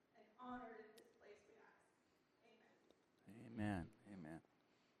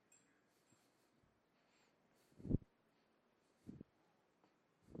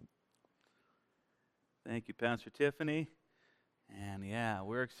Thank you, Pastor Tiffany. And yeah,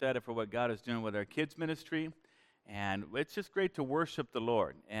 we're excited for what God is doing with our kids' ministry. And it's just great to worship the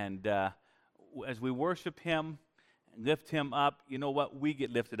Lord. And as we worship Him and lift Him up, you know what? We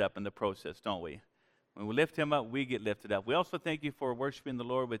get lifted up in the process, don't we? When we lift Him up, we get lifted up. We also thank you for worshiping the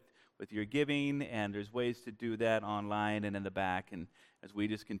Lord with your giving. And there's ways to do that online and in the back. And as we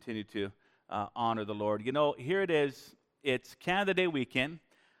just continue to honor the Lord. You know, here it is. It's Canada Day weekend.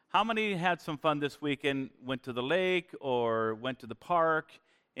 How many had some fun this weekend? Went to the lake or went to the park?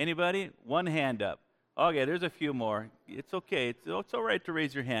 Anybody? One hand up. Okay, there's a few more. It's okay. It's all right to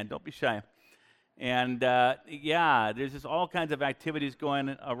raise your hand. Don't be shy. And there's just all kinds of activities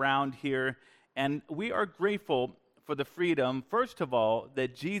going around here. And we are grateful for the freedom, first of all,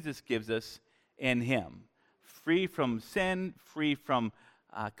 that Jesus gives us in Him. Free from sin, free from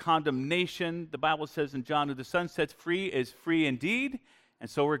condemnation. The Bible says in John, who the Son sets free is free indeed. And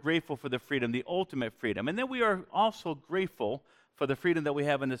so we're grateful for the freedom, the ultimate freedom. And then we are also grateful for the freedom that we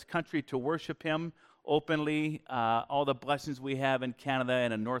have in this country to worship Him openly, all the blessings we have in Canada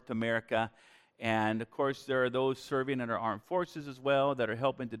and in North America. And, of course, there are those serving in our armed forces as well that are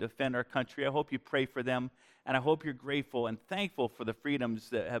helping to defend our country. I hope you pray for them, and I hope you're grateful and thankful for the freedoms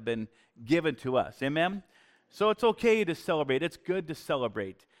that have been given to us. Amen? So it's okay to celebrate. It's good to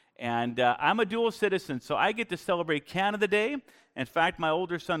celebrate. And I'm a dual citizen, so I get to celebrate Canada Day. In fact, my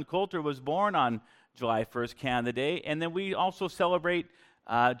older son, Coulter, was born on July 1st, Canada Day. And then we also celebrate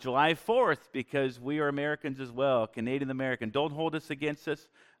July 4th because we are Americans as well, Canadian American. Don't hold us against us.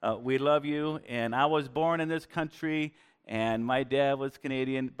 We love you. And I was born in this country, and my dad was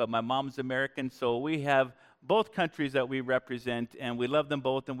Canadian, but my mom's American. So we have both countries that we represent, and we love them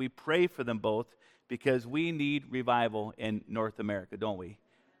both, and we pray for them both because we need revival in North America, don't we?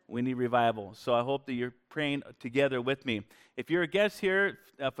 We need revival. So I hope that you're praying together with me. If you're a guest here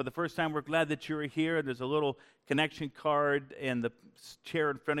for the first time, we're glad that you're here. There's a little connection card in the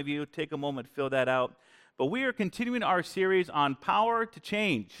chair in front of you. Take a moment, fill that out. But we are continuing our series on power to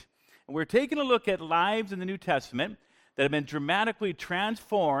change. And we're taking a look at lives in the New Testament that have been dramatically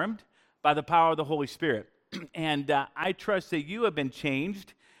transformed by the power of the Holy Spirit. And I trust that you have been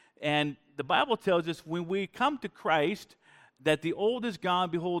changed. And the Bible tells us when we come to Christ, that the old is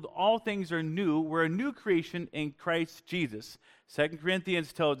gone, behold, all things are new. We're a new creation in Christ Jesus. 2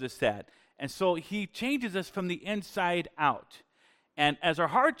 Corinthians tells us that. And so He changes us from the inside out. And as our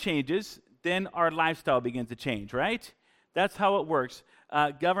heart changes, then our lifestyle begins to change, right? That's how it works.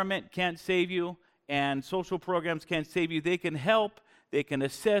 Government can't save you, and social programs can't save you. They can help, they can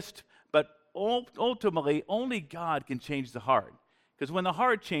assist, but ultimately, only God can change the heart. Because when the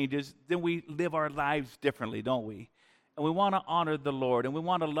heart changes, then we live our lives differently, don't we? And we want to honor the Lord, and we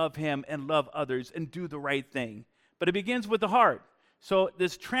want to love Him and love others and do the right thing. But it begins with the heart. So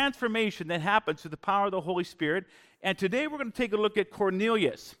this transformation that happens through the power of the Holy Spirit. And today we're going to take a look at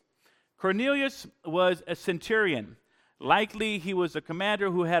Cornelius. Cornelius was a centurion. Likely he was a commander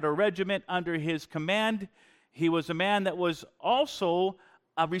who had a regiment under his command. He was a man that was also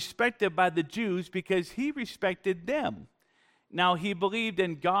respected by the Jews because he respected them. Now, he believed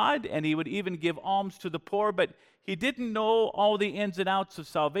in God, and he would even give alms to the poor, but he didn't know all the ins and outs of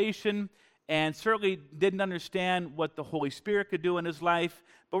salvation, and certainly didn't understand what the Holy Spirit could do in his life.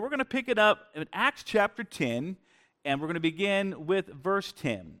 But we're going to pick it up in Acts chapter 10, and we're going to begin with verse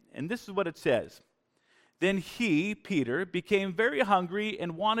 10. And this is what it says. Then he, Peter, became very hungry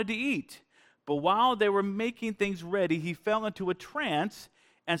and wanted to eat. But while they were making things ready, he fell into a trance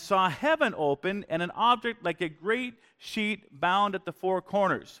and saw heaven open and an object like a great sheet bound at the four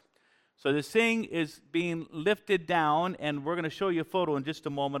corners. So this thing is being lifted down, and we're going to show you a photo in just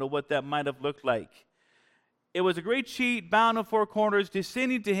a moment of what that might have looked like. It was a great sheet bound in four corners,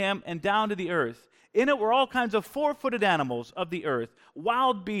 descending to him and down to the earth. In it were all kinds of four-footed animals of the earth,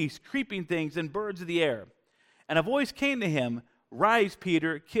 wild beasts, creeping things, and birds of the air. And a voice came to him, "Rise,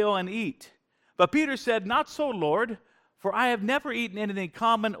 Peter, kill and eat." But Peter said, "Not so, Lord, for I have never eaten anything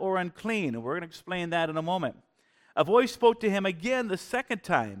common or unclean." And we're going to explain that in a moment. A voice spoke to him again the second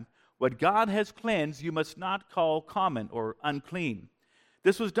time, "What God has cleansed, you must not call common or unclean."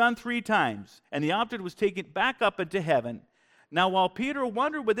 This was done 3 times, and the object was taken back up into heaven. Now while Peter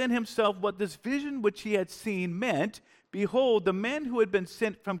wondered within himself what this vision which he had seen meant, behold, the men who had been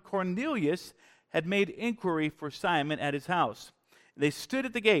sent from Cornelius had made inquiry for Simon at his house. They stood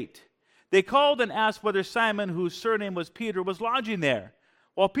at the gate. They called and asked whether Simon, whose surname was Peter, was lodging there.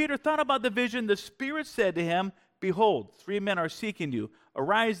 While Peter thought about the vision, the Spirit said to him, "Behold, 3 men are seeking you.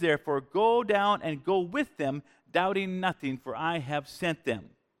 Arise, therefore, go down and go with them, doubting nothing, for I have sent them."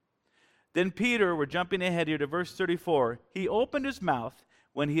 Then Peter, we're jumping ahead here to verse 34, he opened his mouth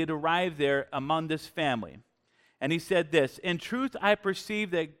when he had arrived there among this family. And he said this, "In truth, I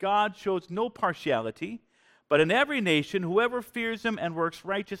perceive that God shows no partiality, but in every nation, whoever fears him and works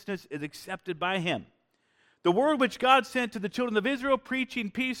righteousness is accepted by him. The word which God sent to the children of Israel, preaching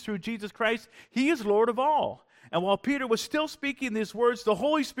peace through Jesus Christ, he is Lord of all." And while Peter was still speaking these words, the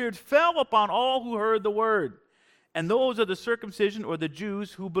Holy Spirit fell upon all who heard the word. And those of the circumcision, or the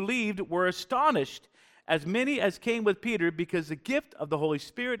Jews, who believed were astonished, as many as came with Peter, because the gift of the Holy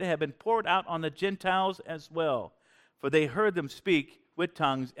Spirit had been poured out on the Gentiles as well. For they heard them speak with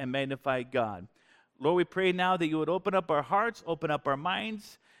tongues and magnify God. Lord, we pray now that you would open up our hearts, open up our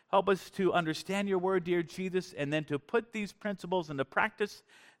minds, help us to understand your word, dear Jesus, and then to put these principles into practice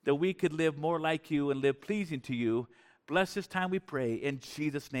that we could live more like you and live pleasing to you. Bless this time, we pray. In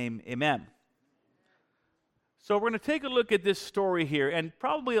Jesus' name, amen. So we're going to take a look at this story here, and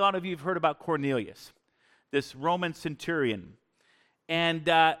probably a lot of you have heard about Cornelius, this Roman centurion. And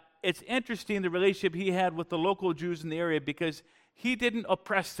it's interesting the relationship he had with the local Jews in the area, because he didn't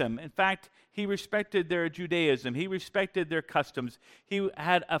oppress them. In fact, he respected their Judaism. He respected their customs. He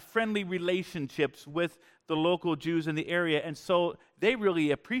had a friendly relationships with the local Jews in the area, and so they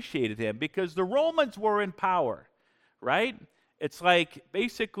really appreciated him because the Romans were in power, right? It's like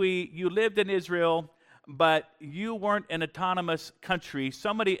basically you lived in Israel, but you weren't an autonomous country.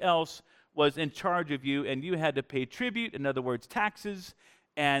 Somebody else was in charge of you, and you had to pay tribute, in other words, taxes,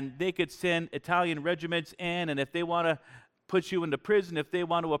 and they could send Italian regiments in, and if they want to put you into prison, if they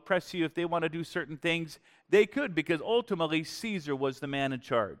want to oppress you, if they want to do certain things, they could, because ultimately Caesar was the man in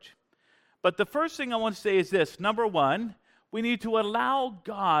charge. But the first thing I want to say is this. Number one, we need to allow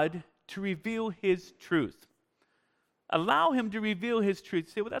God to reveal his truth. Allow him to reveal his truth.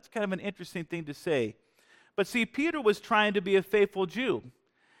 You say, well, that's kind of an interesting thing to say. But see, Peter was trying to be a faithful Jew.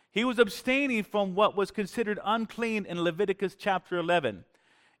 He was abstaining from what was considered unclean in Leviticus chapter 11.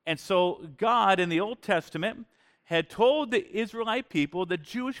 And so God in the Old Testament had told the Israelite people, the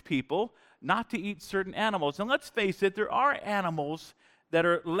Jewish people, not to eat certain animals. And let's face it, there are animals that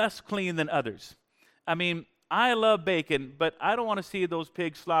are less clean than others. I mean, I love bacon, but I don't want to see those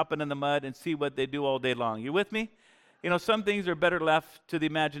pigs slopping in the mud and see what they do all day long. You with me? You know, some things are better left to the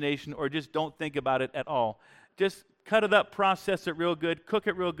imagination, or just don't think about it at all. Just cut it up, process it real good, cook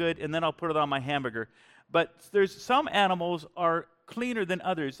it real good, and then I'll put it on my hamburger. But there's some animals are cleaner than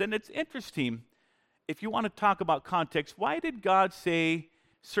others. And it's interesting, if you want to talk about context, why did God say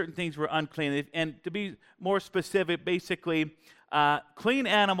certain things were unclean? And to be more specific, basically, clean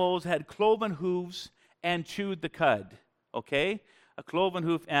animals had cloven hooves and chewed the cud, okay? A cloven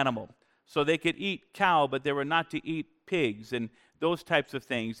hoof animal. So they could eat cow, but they were not to eat pigs and those types of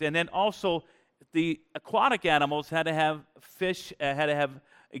things. And then also, the aquatic animals had to have fish, had to have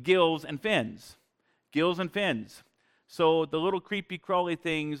gills and fins. Gills and fins. So the little creepy crawly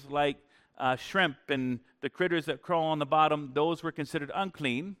things like shrimp and the critters that crawl on the bottom, those were considered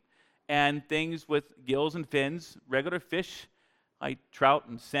unclean. And things with gills and fins, regular fish like trout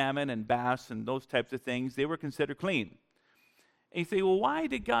and salmon and bass and those types of things, they were considered clean. And you say, well, why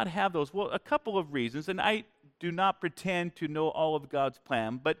did God have those? Well, a couple of reasons, and I do not pretend to know all of God's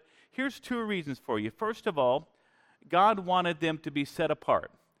plan, but here's two reasons for you. First of all, God wanted them to be set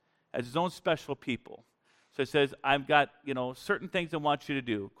apart as his own special people. So it says, I've got, certain things I want you to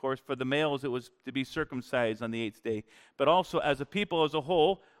do. Of course, for the males, it was to be circumcised on the 8th day. But also, as a people as a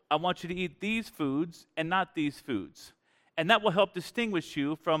whole, I want you to eat these foods and not these foods. And that will help distinguish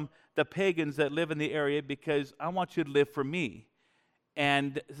you from the pagans that live in the area, because I want you to live for me.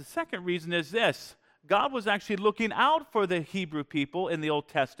 And the second reason is this. God was actually looking out for the Hebrew people in the Old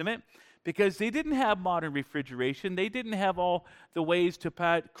Testament, because they didn't have modern refrigeration. They didn't have all the ways to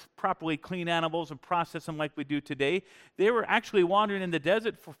properly clean animals and process them like we do today. They were actually wandering in the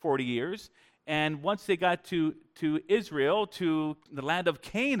desert for 40 years. And once they got to Israel, to the land of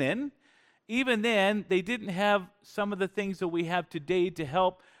Canaan, even then, they didn't have some of the things that we have today to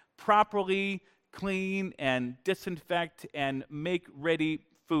help properly clean and disinfect and make ready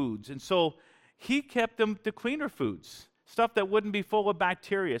foods. And so he kept them to cleaner foods, stuff that wouldn't be full of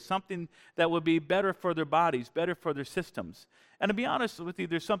bacteria, something that would be better for their bodies, better for their systems. And to be honest with you,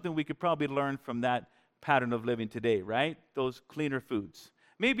 there's something we could probably learn from that pattern of living today, right? Those cleaner foods.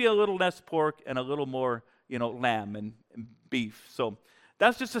 Maybe a little less pork and a little more, lamb and beef. So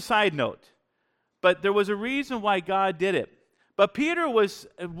that's just a side note. But there was a reason why God did it. But Peter was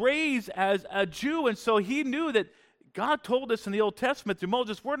raised as a Jew, and so he knew that God told us in the Old Testament through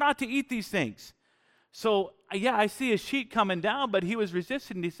Moses, we're not to eat these things. So, yeah, I see a sheet coming down, but he was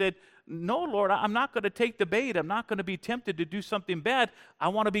resistant. He said, no, Lord, I'm not going to take the bait. I'm not going to be tempted to do something bad. I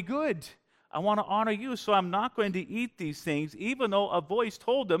want to be good. I want to honor you, so I'm not going to eat these things, even though a voice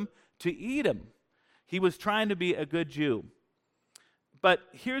told him to eat them. He was trying to be a good Jew. But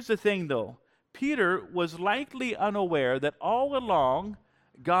here's the thing, though. Peter was likely unaware that all along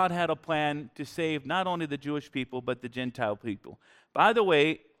God had a plan to save not only the Jewish people, but the Gentile people. By the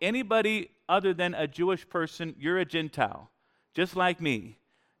way, anybody other than a Jewish person, you're a Gentile, just like me.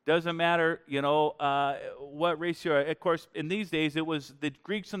 Doesn't matter, what race you are. Of course, in these days, it was the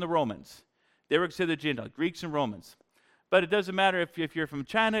Greeks and the Romans. They were considered Gentiles, Greeks and Romans. But it doesn't matter if you're from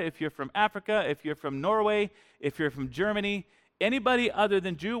China, if you're from Africa, if you're from Norway, if you're from Germany, anybody other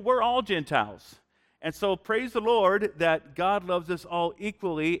than Jew, we're all Gentiles. And so praise the Lord that God loves us all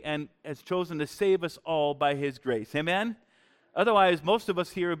equally and has chosen to save us all by his grace. Amen? Otherwise, most of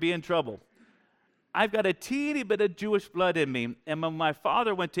us here would be in trouble. I've got a teeny bit of Jewish blood in me. And when my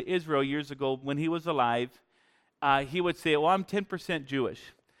father went to Israel years ago, when he was alive, he would say, well, I'm 10% Jewish.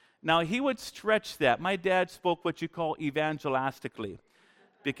 Now, he would stretch that. My dad spoke what you call evangelistically,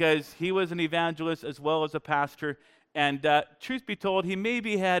 because he was an evangelist as well as a pastor. And truth be told, he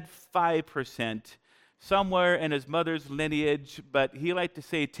maybe had 5% somewhere in his mother's lineage, but he liked to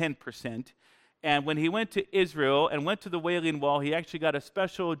say 10%. And when he went to Israel and went to the Wailing Wall, he actually got a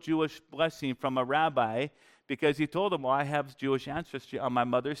special Jewish blessing from a rabbi, because he told him, well, I have Jewish ancestry on my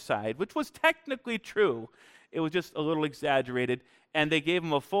mother's side, which was technically true. It was just a little exaggerated. And they gave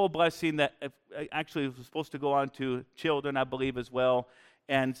him a full blessing that actually was supposed to go on to children, I believe, as well.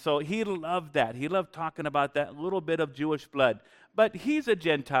 And so he loved that. He loved talking about that little bit of Jewish blood. But he's a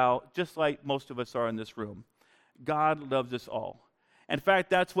Gentile, just like most of us are in this room. God loves us all. In fact,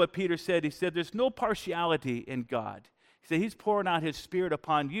 that's what Peter said. He said, there's no partiality in God. He said, he's pouring out his Spirit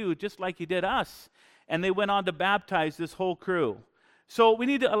upon you, just like he did us. And they went on to baptize this whole crew. So we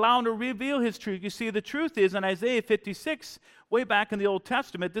need to allow him to reveal his truth. You see, the truth is, in Isaiah 56, way back in the Old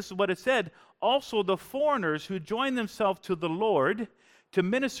Testament, this is what it said. Also the foreigners who join themselves to the Lord to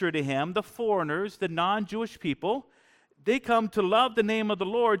minister to him, the foreigners, the non-Jewish people, they come to love the name of the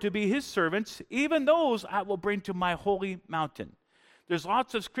Lord, to be his servants. Even those I will bring to my holy mountain. There's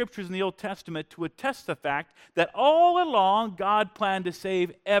lots of scriptures in the Old Testament to attest the fact that all along God planned to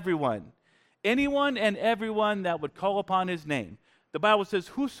save everyone. Anyone and everyone that would call upon his name. The Bible says,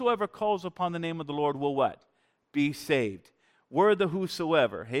 whosoever calls upon the name of the Lord will what? Be saved. We're the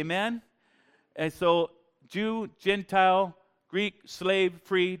whosoever. Amen? And so, Jew, Gentile, Greek, slave,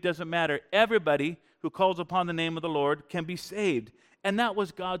 free, doesn't matter. Everybody who calls upon the name of the Lord can be saved. And that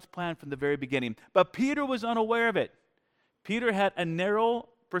was God's plan from the very beginning. But Peter was unaware of it. Peter had a narrow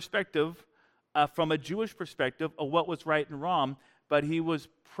perspective from a Jewish perspective of what was right and wrong, but he was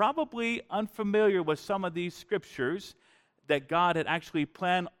probably unfamiliar with some of these scriptures that God had actually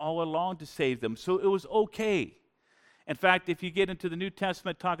planned all along to save them. So it was okay. In fact, if you get into the New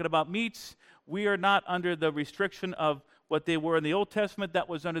Testament talking about meats, we are not under the restriction of what they were in the Old Testament. That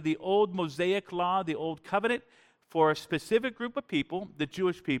was under the old Mosaic law, the old covenant, for a specific group of people, the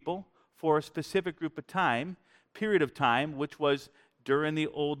Jewish people, for a specific period of time, which was during the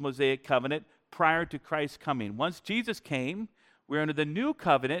old Mosaic covenant prior to Christ's coming. Once Jesus came, we're under the new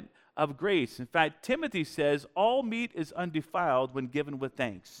covenant of grace. In fact, Timothy says, all meat is undefiled when given with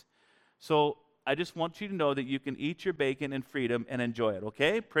thanks. So I just want you to know that you can eat your bacon in freedom and enjoy it,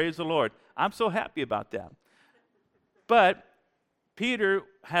 okay? Praise the Lord. I'm so happy about that. But Peter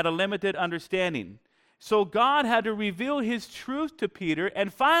had a limited understanding. So God had to reveal his truth to Peter,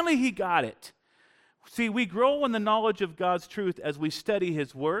 and finally he got it. See, we grow in the knowledge of God's truth as we study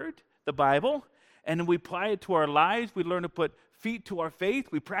his word, the Bible, and we apply it to our lives. We learn to put feet to our faith.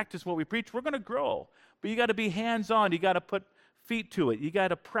 We practice what we preach. We're going to grow. But you got to be hands-on. You got to put feet to it. You got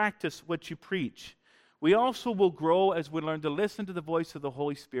to practice what you preach. We also will grow as we learn to listen to the voice of the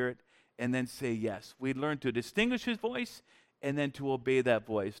Holy Spirit and then say yes. We learn to distinguish his voice and then to obey that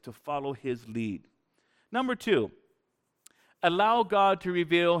voice, to follow his lead. Number 2, allow God to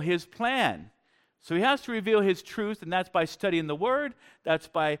reveal his plan. So he has to reveal his truth, and that's by studying the Word, that's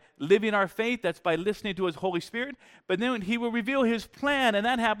by living our faith, that's by listening to his Holy Spirit. But then he will reveal his plan, and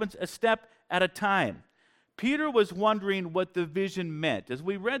that happens a step at a time. Peter was wondering what the vision meant. As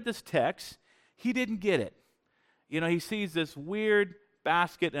we read this text, he didn't get it. He sees this weird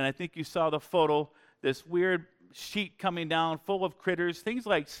basket, and I think you saw the photo, this weird sheet coming down full of critters, things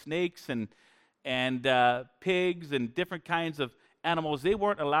like snakes and pigs and different kinds of animals they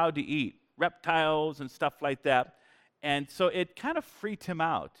weren't allowed to eat. Reptiles and stuff like that. And so it kind of freaked him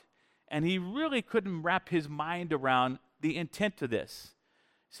out. And he really couldn't wrap his mind around the intent of this.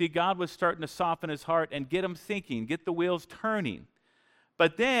 See, God was starting to soften his heart and get him thinking, get the wheels turning.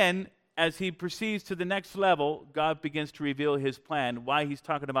 But then, as he proceeds to the next level, God begins to reveal his plan, why he's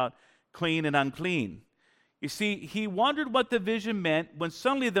talking about clean and unclean. You see, he wondered what the vision meant when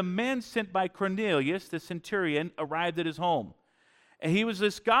suddenly the men sent by Cornelius, the centurion, arrived at his home. And he was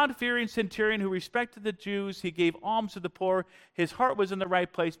this God-fearing centurion who respected the Jews. He gave alms to the poor. His heart was in the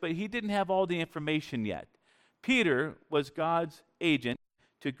right place, but he didn't have all the information yet. Peter was God's agent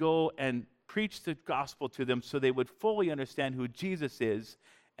to go and preach the gospel to them so they would fully understand who Jesus is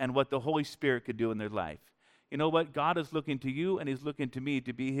and what the Holy Spirit could do in their life. You know what? God is looking to you and he's looking to me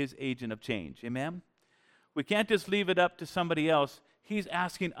to be his agent of change. Amen? We can't just leave it up to somebody else. He's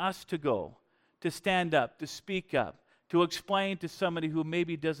asking us to go, to stand up, to speak up, to explain to somebody who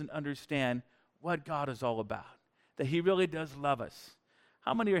maybe doesn't understand what God is all about, that he really does love us.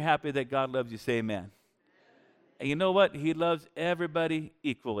 How many are happy that God loves you? Say amen. And you know what? He loves everybody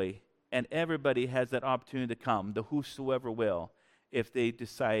equally, and everybody has that opportunity to come, the whosoever will, if they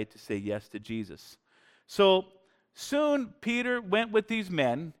decide to say yes to Jesus. So soon Peter went with these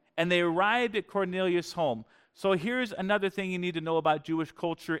men, and they arrived at Cornelius' home. So here's another thing you need to know about Jewish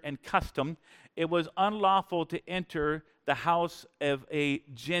culture and custom. It was unlawful to enter the house of a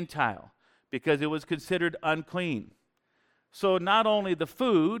Gentile because it was considered unclean. So not only the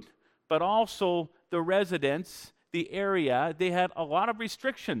food, but also the residence, the area, they had a lot of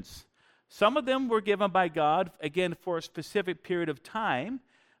restrictions. Some of them were given by God, again, for a specific period of time,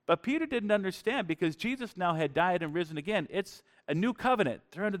 but Peter didn't understand because Jesus now had died and risen again. It's a new covenant.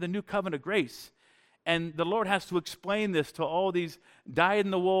 They're under the new covenant of grace. And the Lord has to explain this to all these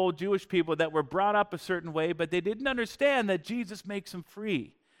dyed-in-the-wool Jewish people that were brought up a certain way, but they didn't understand that Jesus makes them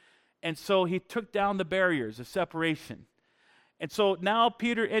free. And so he took down the barriers of separation. And so now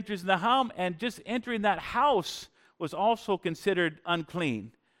Peter enters the home, and just entering that house was also considered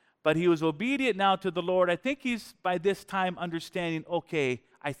unclean. But he was obedient now to the Lord. I think he's by this time understanding, okay,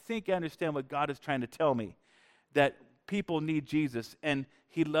 I think I understand what God is trying to tell me, that people need Jesus, and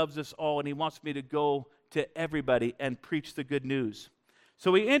he loves us all, and he wants me to go to everybody and preach the good news.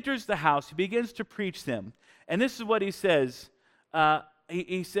 So he enters the house. He begins to preach them. And this is what he says.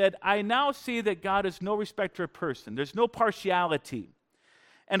 He said, I now see that God is no respecter of person. There's no partiality.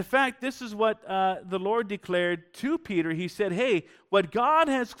 And in fact, this is what the Lord declared to Peter. He said, hey, what God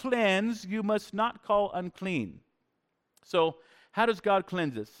has cleansed, you must not call unclean. So how does God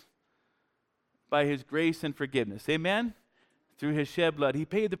cleanse us? By his grace and forgiveness. Amen? Through his shed blood. He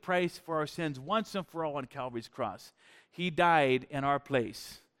paid the price for our sins once and for all on Calvary's cross. He died in our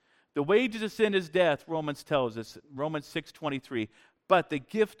place. The wages of sin is death, Romans tells us, Romans 6:23. But the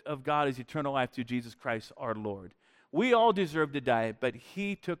gift of God is eternal life through Jesus Christ our Lord. We all deserve to die, but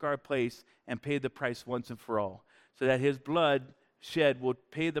he took our place and paid the price once and for all, so that his blood shed will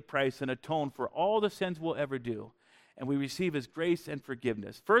pay the price and atone for all the sins we'll ever do. And we receive his grace and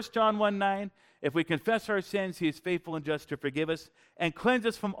forgiveness. 1 John 1:9, if we confess our sins, he is faithful and just to forgive us and cleanse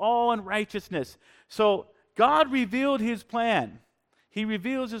us from all unrighteousness. So God revealed his plan. He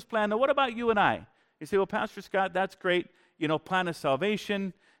reveals his plan. Now, what about you and I? You say, well, Pastor Scott, that's great. You know, plan of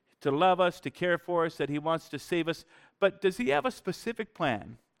salvation, to love us, to care for us, that he wants to save us. But does he have a specific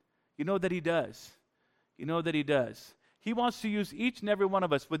plan? You know that he does. You know that he does. He wants to use each and every one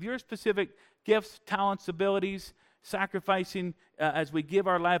of us with your specific gifts, talents, abilities, sacrificing as we give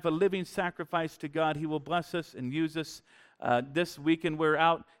our life a living sacrifice to God. He will bless us and use us. This weekend we're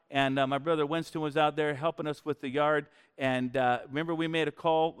out, and my brother Winston was out there helping us with the yard. And remember, we made a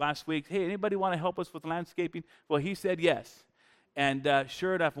call last week. Hey, anybody want to help us with landscaping? Well, he said yes. And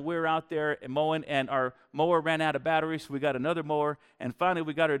sure enough, we were out there mowing, and our mower ran out of batteries, so we got another mower. And finally,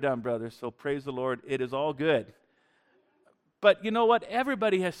 we got her done, brother. So praise the Lord. It is all good. But you know what?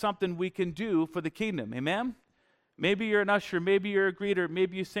 Everybody has something we can do for the kingdom. Amen? Maybe you're an usher. Maybe you're a greeter.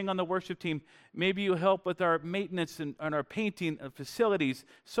 Maybe you sing on the worship team. Maybe you help with our maintenance and our painting of facilities.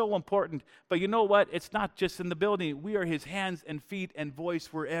 So important. But you know what? It's not just in the building. We are his hands and feet and voice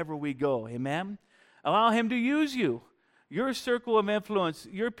wherever we go. Amen? Allow him to use you. Your circle of influence,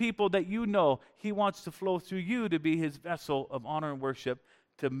 your people that you know, he wants to flow through you to be his vessel of honor and worship,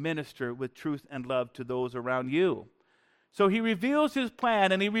 to minister with truth and love to those around you. So he reveals his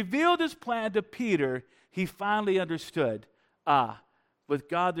plan, and he revealed his plan to Peter. He finally understood, with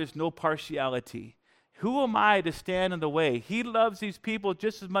God there's no partiality. Who am I to stand in the way? He loves these people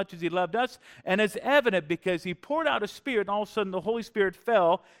just as much as he loved us, and it's evident because he poured out a spirit, and all of a sudden the Holy Spirit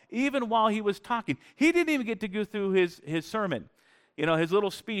fell even while he was talking. He didn't even get to go through his sermon, his little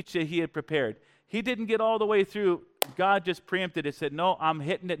speech that he had prepared. He didn't get all the way through. God just preempted it, said, no, I'm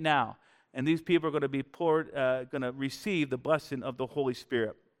hitting it now. And these people are going to be going to receive the blessing of the Holy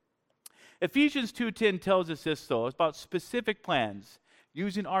Spirit. Ephesians 2:10 tells us this, though. It's about specific plans,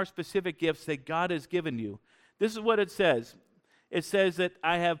 using our specific gifts that God has given you. This is what it says. it says that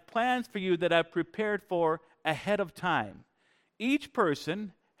I have plans for you that I've prepared for ahead of time. Each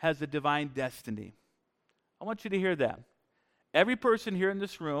person has a divine destiny. I want you to hear that. Every person here in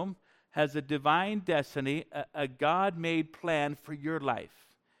this room has a divine destiny, a God-made plan for your life.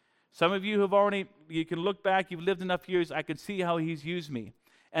 Some of you have already, you can look back, you've lived enough years, I can see how he's used me.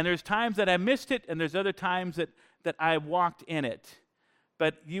 And there's times that I missed it, and there's other times that I walked in it.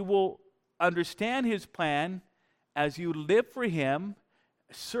 But you will understand his plan as you live for him,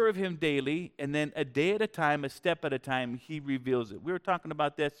 serve him daily, and then a day at a time, a step at a time, he reveals it. We were talking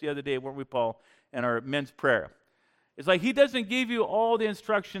about this the other day, weren't we, Paul, in our men's prayer. It's like he doesn't give you all the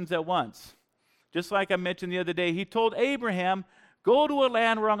instructions at once. Just like I mentioned the other day, he told Abraham, go to a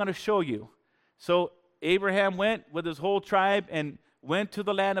land where I'm going to show you. So Abraham went with his whole tribe and went to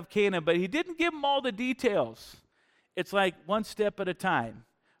the land of Canaan, but he didn't give him all the details. It's like one step at a time,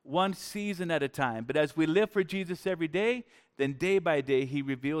 one season at a time. But as we live for Jesus every day, then day by day he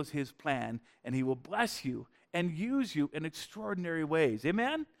reveals his plan, and he will bless you and use you in extraordinary ways.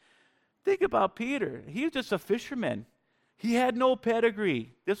 Amen? Think about Peter. He was just a fisherman. He had no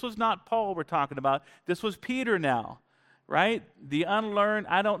pedigree. This was not Paul we're talking about. This was Peter now, right? The unlearned.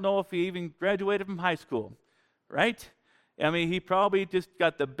 I don't know if he even graduated from high school, right? I mean, he probably just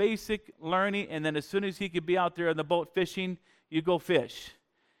got the basic learning, and then as soon as he could be out there on the boat fishing, you go fish.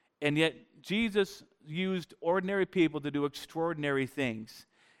 And yet Jesus used ordinary people to do extraordinary things.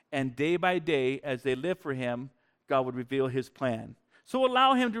 And day by day, as they live for him, God would reveal his plan. So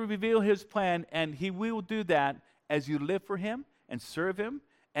allow him to reveal his plan, and he will do that as you live for him and serve him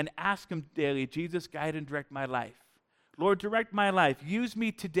and ask him daily, Jesus, guide and direct my life. Lord, direct my life. Use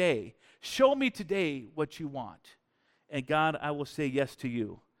me today. Show me today what you want. And God, I will say yes to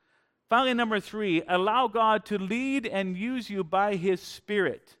you. Finally, number 3, allow God to lead and use you by his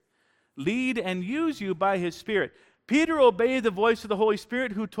Spirit. Lead and use you by his Spirit. Peter obeyed the voice of the Holy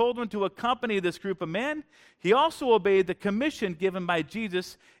Spirit who told him to accompany this group of men. He also obeyed the commission given by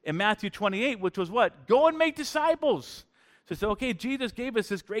Jesus in Matthew 28, which was what? Go and make disciples. So it's okay, Jesus gave us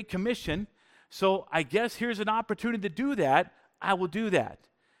this great commission, so I guess here's an opportunity to do that. I will do that.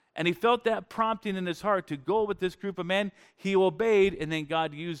 And he felt that prompting in his heart to go with this group of men. He obeyed, and then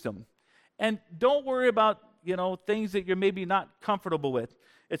God used them. And don't worry about, things that you're maybe not comfortable with.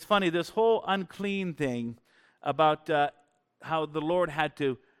 It's funny, this whole unclean thing about how the Lord had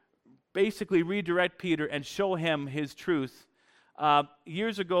to basically redirect Peter and show him his truth.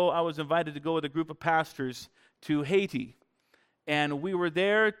 Years ago, I was invited to go with a group of pastors to Haiti. And we were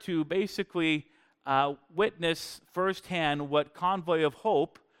there to basically witness firsthand what Convoy of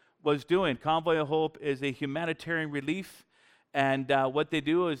Hope was doing. Convoy of Hope is a humanitarian relief. And what they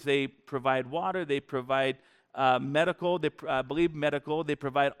do is they provide water, they provide medical, they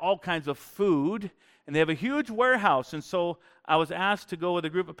provide all kinds of food, and they have a huge warehouse. And so I was asked to go with a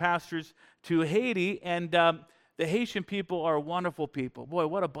group of pastors to Haiti, and the Haitian people are wonderful people. Boy,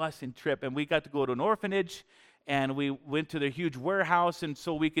 what a blessing trip. And we got to go to an orphanage, and we went to their huge warehouse, and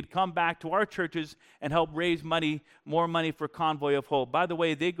so we could come back to our churches and help raise money, more money for Convoy of Hope. By the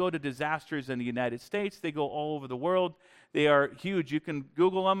way, they go to disasters in the United States. They go all over the world. They are huge. You can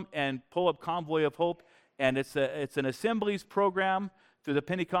Google them and pull up Convoy of Hope, and it's an assemblies program through the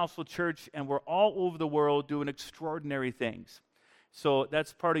Pentecostal church, and we're all over the world doing extraordinary things. So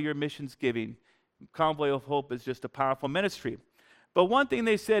that's part of your missions giving. Convoy of Hope is just a powerful ministry. But one thing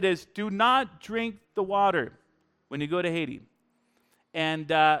they said is, do not drink the water when you go to Haiti. And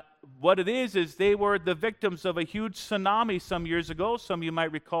what it is they were the victims of a huge tsunami some years ago. Some of you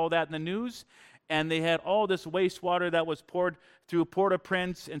might recall that in the news. And they had all this wastewater that was poured through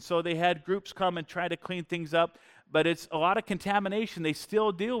Port-au-Prince, and so they had groups come and try to clean things up, but it's a lot of contamination they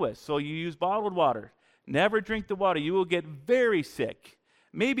still deal with. So you use bottled water. Never drink the water. You will get very sick,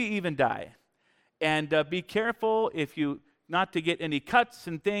 maybe even die. And be careful not to get any cuts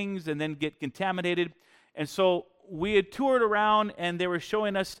and things and then get contaminated. And so we had toured around, and they were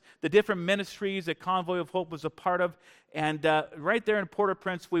showing us the different ministries that Convoy of Hope was a part of. And right there in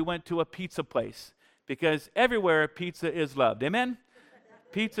Port-au-Prince, we went to a pizza place, because everywhere pizza is loved. Amen?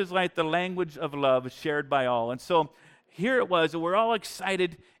 Pizza is like the language of love shared by all. And so here it was, and we're all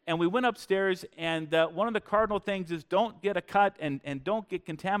excited, and we went upstairs, and one of the cardinal things is don't get a cut and don't get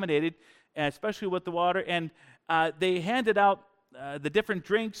contaminated, especially with the water. And they handed out the different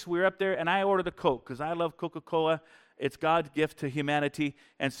drinks. We were up there, and I ordered a Coke because I love Coca-Cola. It's God's gift to humanity.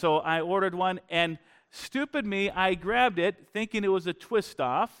 And so I ordered one, and stupid me, I grabbed it thinking it was a twist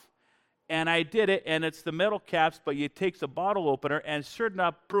off, and I did it, and it's the metal caps, but it takes a bottle opener, and sure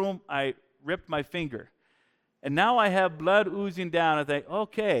enough, boom, I ripped my finger. And now I have blood oozing down. I think,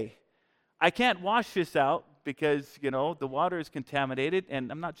 okay, I can't wash this out, because, the water is contaminated,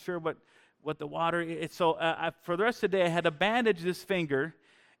 and I'm not sure what the water is. So for the rest of the day, I had to bandage this finger,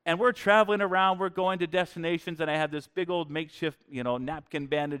 and we're traveling around. We're going to destinations, and I have this big old makeshift, napkin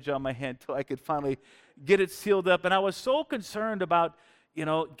bandage on my hand till I could finally get it sealed up. And I was so concerned about,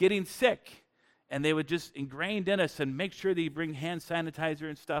 getting sick. And they would just ingrained in us and make sure that you bring hand sanitizer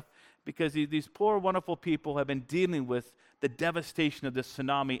and stuff, because these poor, wonderful people have been dealing with the devastation of this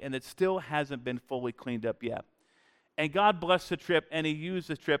tsunami, and it still hasn't been fully cleaned up yet. And God blessed the trip, and He used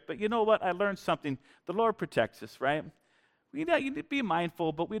the trip. But you know what? I learned something. The Lord protects us, right? You need to be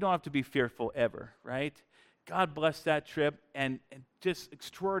mindful, but we don't have to be fearful ever, right? God bless that trip, and just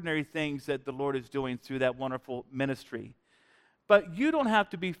extraordinary things that the Lord is doing through that wonderful ministry. But you don't have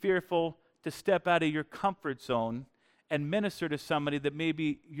to be fearful to step out of your comfort zone and minister to somebody that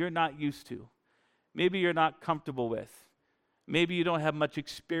maybe you're not used to. Maybe you're not comfortable with. Maybe you don't have much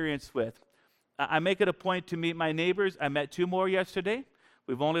experience with. I make it a point to meet my neighbors. I met 2 more yesterday.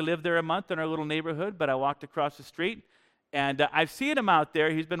 We've only lived there a month in our little neighborhood, but I walked across the street, and I've seen him out there.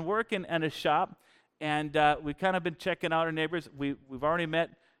 He's been working in a shop, and we've kind of been checking out our neighbors. We've already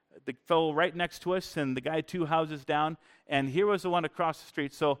met the fellow right next to us and the guy 2 houses down, and here was the one across the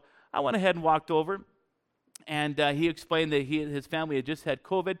street. So I went ahead and walked over, and he explained that his family had just had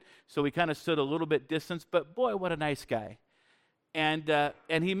COVID, so we kind of stood a little bit distance, but boy, what a nice guy. And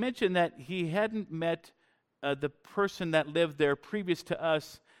he mentioned that he hadn't met the person that lived there previous to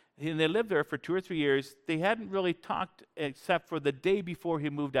us, and they lived there for 2 or 3 years. They hadn't really talked except for the day before he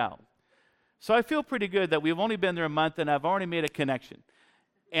moved out. So I feel pretty good that we've only been there a month, and I've already made a connection.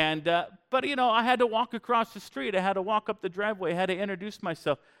 And but I had to walk across the street. I had to walk up the driveway. I had to introduce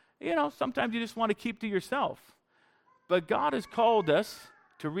myself. Sometimes you just want to keep to yourself. But God has called us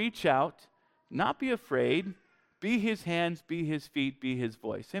to reach out, not be afraid, be His hands, be His feet, be His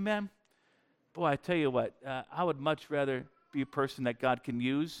voice. Amen? Boy, I tell you what, I would much rather be a person that God can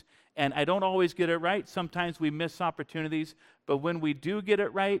use. And I don't always get it right. Sometimes we miss opportunities. But when we do get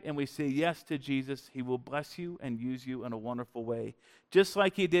it right and we say yes to Jesus, He will bless you and use you in a wonderful way. Just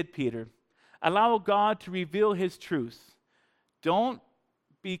like He did Peter. Allow God to reveal His truth. Don't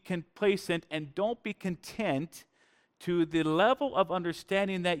be complacent and don't be content to the level of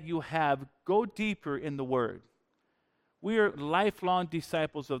understanding that you have. Go deeper in the Word. We are lifelong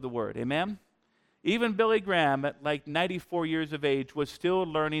disciples of the Word. Amen? Even Billy Graham, at like 94 years of age, was still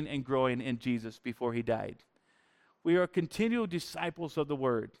learning and growing in Jesus before he died. We are continual disciples of the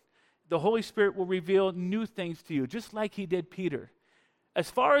Word. The Holy Spirit will reveal new things to you, just like He did Peter. As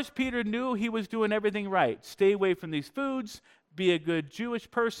far as Peter knew, he was doing everything right. Stay away from these foods, be a good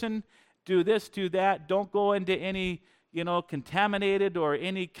Jewish person, do this, do that. Don't go into any, contaminated or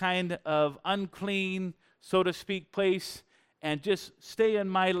any kind of unclean, so to speak, place, and just stay in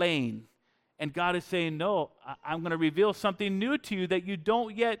my lane. And God is saying, no, I'm going to reveal something new to you that you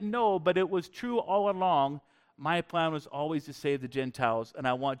don't yet know, but it was true all along. My plan was always to save the Gentiles, and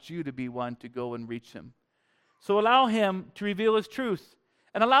I want you to be one to go and reach them. So allow Him to reveal His truth,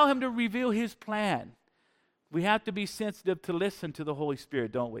 and allow Him to reveal His plan. We have to be sensitive to listen to the Holy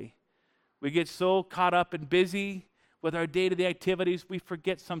Spirit, don't we? We get so caught up and busy with our day-to-day activities, we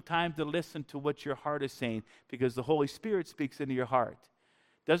forget sometimes to listen to what your heart is saying, because the Holy Spirit speaks into your heart.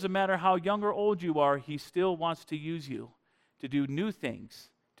 Doesn't matter how young or old you are, He still wants to use you to do new things,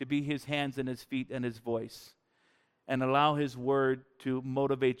 to be His hands and His feet and His voice. And allow His Word to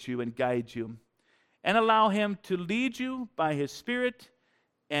motivate you and guide you. And allow Him to lead you by His Spirit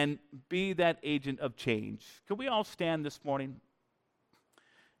and be that agent of change. Can we all stand this morning?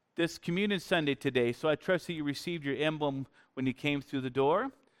 This Communion Sunday today, so I trust that you received your emblem when you came through the door.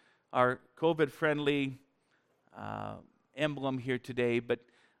 Our COVID-friendly emblem here today, but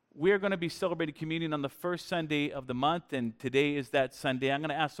we're going to be celebrating communion on the first Sunday of the month, and today is that Sunday. I'm going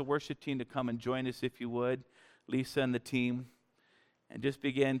to ask the worship team to come and join us, if you would, Lisa and the team, and just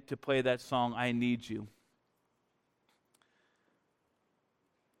begin to play that song, I Need You.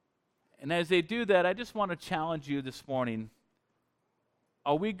 And as they do that, I just want to challenge you this morning.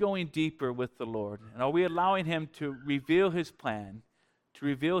 Are we going deeper with the Lord? And are we allowing Him to reveal His plan, to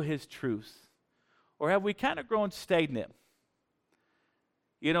reveal His truth? Or have we kind of grown stagnant?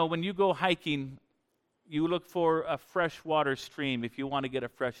 When you go hiking, you look for a freshwater stream if you want to get a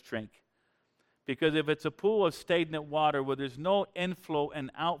fresh drink. Because if it's a pool of stagnant water where there's no inflow and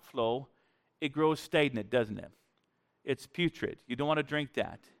outflow, it grows stagnant, doesn't it? It's putrid. You don't want to drink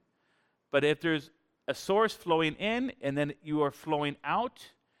that. But if there's a source flowing in and then you are flowing out,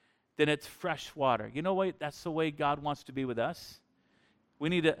 then it's fresh water. You know what? That's the way God wants to be with us. We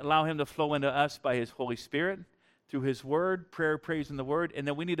need to allow Him to flow into us by His Holy Spirit, through His Word, prayer, praise, and the Word, and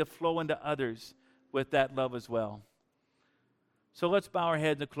then we need to flow into others with that love as well. So let's bow our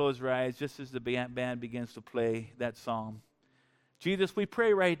heads and close our eyes just as the band begins to play that song. Jesus, we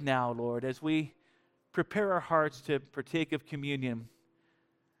pray right now, Lord, as we prepare our hearts to partake of communion,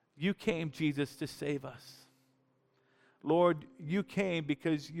 you came, Jesus, to save us. Lord, you came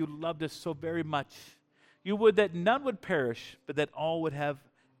because you loved us so very much. You would that none would perish, but that all would have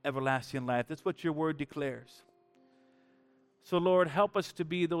everlasting life. That's what your word declares. So, Lord, help us to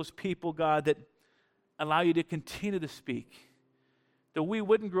be those people, God, that allow you to continue to speak, that we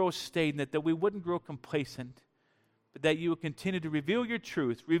wouldn't grow stagnant, that we wouldn't grow complacent, but that you will continue to reveal your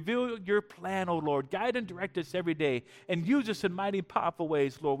truth, reveal your plan, O Lord. Guide and direct us every day, and use us in mighty, powerful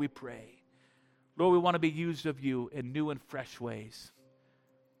ways, Lord, we pray. Lord, we want to be used of you in new and fresh ways.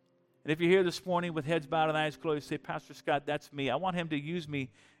 And if you're here this morning with heads bowed and eyes closed, you say, Pastor Scott, that's me. I want him to use me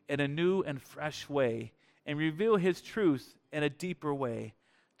in a new and fresh way and reveal his truth in a deeper way.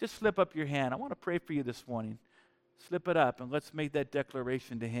 Just slip up your hand. I want to pray for you this morning. Slip it up, and let's make that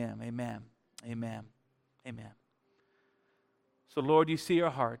declaration to him. Amen. Amen. Amen. So, Lord, you see our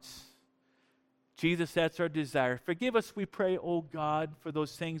hearts. Jesus, that's our desire. Forgive us, we pray, oh God, for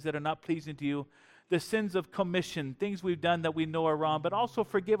those things that are not pleasing to you, the sins of commission, things we've done that we know are wrong, but also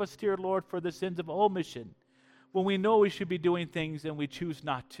forgive us, dear Lord, for the sins of omission, when we know we should be doing things and we choose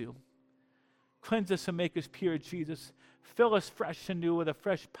not to. Cleanse us and make us pure, Jesus. Fill us fresh and new with a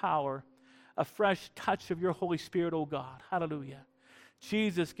fresh power, a fresh touch of your Holy Spirit, oh God. Hallelujah.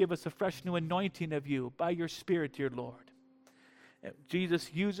 Jesus, give us a fresh new anointing of you by your Spirit, dear Lord.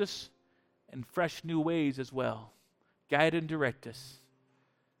 Jesus, use us in fresh new ways as well. Guide and direct us.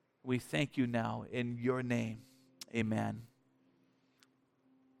 We thank you now in your name. Amen.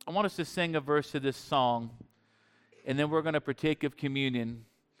 I want us to sing a verse of this song, and then we're going to partake of communion.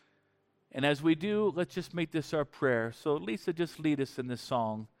 And as we do, let's just make this our prayer. So Lisa, just lead us in this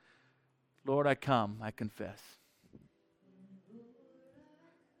song. Lord, I come, I confess.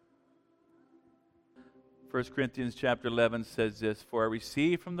 1 Corinthians chapter 11 says this, For I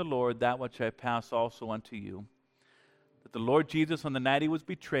received from the Lord that which I pass also unto you, that the Lord Jesus, on the night he was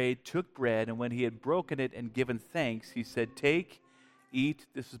betrayed, took bread, and when he had broken it and given thanks, he said, Take, eat,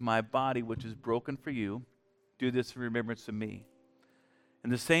 this is my body which is broken for you. Do this in remembrance of me. In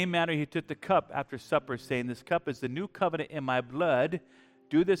the same manner he took the cup after supper, saying, This cup is the new covenant in my blood.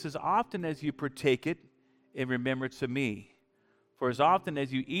 Do this as often as you partake it in remembrance of me. For as often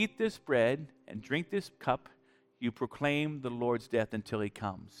as you eat this bread and drink this cup, you proclaim the Lord's death until he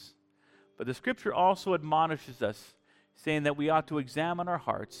comes. But the Scripture also admonishes us, saying that we ought to examine our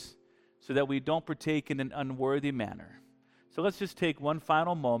hearts so that we don't partake in an unworthy manner. So let's just take one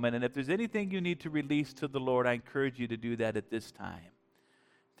final moment, and if there's anything you need to release to the Lord, I encourage you to do that at this time.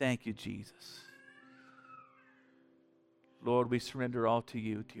 Thank you, Jesus. Lord, we surrender all to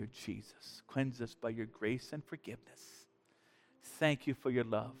you, dear Jesus. Cleanse us by your grace and forgiveness. Thank you for your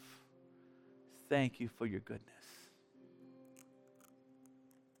love. Thank you for your goodness.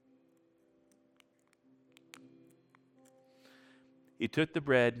 He took the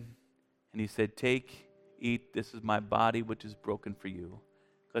bread and he said, Take, eat, this is my body which is broken for you.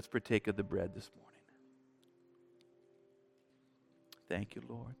 Let's partake of the bread this morning. Thank you,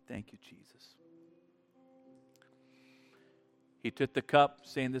 Lord. Thank you, Jesus. He took the cup,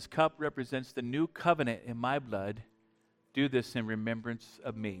 saying, This cup represents the new covenant in my blood. Do this in remembrance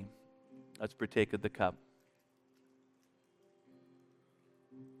of me. Let's partake of the cup.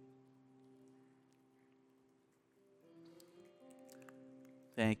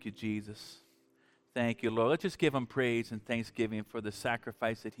 Thank you, Jesus. Thank you, Lord. Let's just give him praise and thanksgiving for the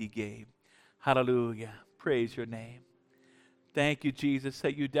sacrifice that he gave. Hallelujah. Praise your name. Thank you, Jesus,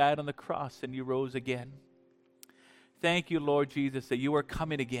 that you died on the cross and you rose again. Thank you, Lord Jesus, that you are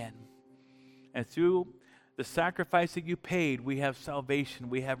coming again. And through the sacrifice that you paid, we have salvation,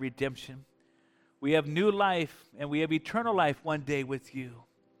 we have redemption. We have new life, and we have eternal life one day with you.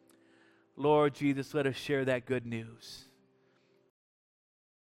 Lord Jesus, let us share that good news.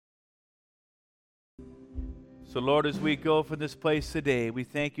 So, Lord, as we go from this place today, we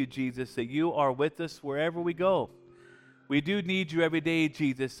thank you, Jesus, that you are with us wherever we go. We do need you every day,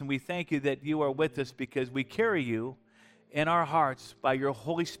 Jesus, and we thank you that you are with us because we carry you in our hearts by your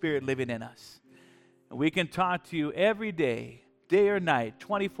Holy Spirit living in us. And we can talk to you every day, day or night,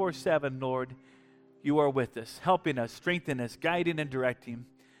 24/7, Lord. You are with us, helping us, strengthening us, guiding and directing.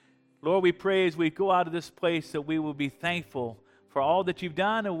 Lord, we pray as we go out of this place that we will be thankful for all that you've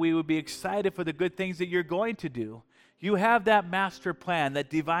done, and we will be excited for the good things that you're going to do. You have that master plan, that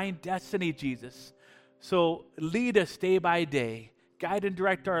divine destiny, Jesus. So lead us day by day, guide and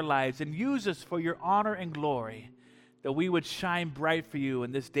direct our lives, and use us for your honor and glory, that we would shine bright for you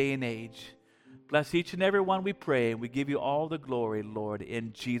in this day and age. Bless each and every one, we pray, and we give you all the glory, Lord,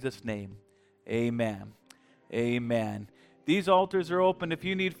 in Jesus' name. Amen. Amen. These altars are open. If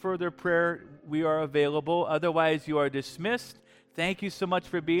you need further prayer, we are available. Otherwise, you are dismissed. Thank you so much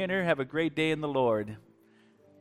for being here. Have a great day in the Lord.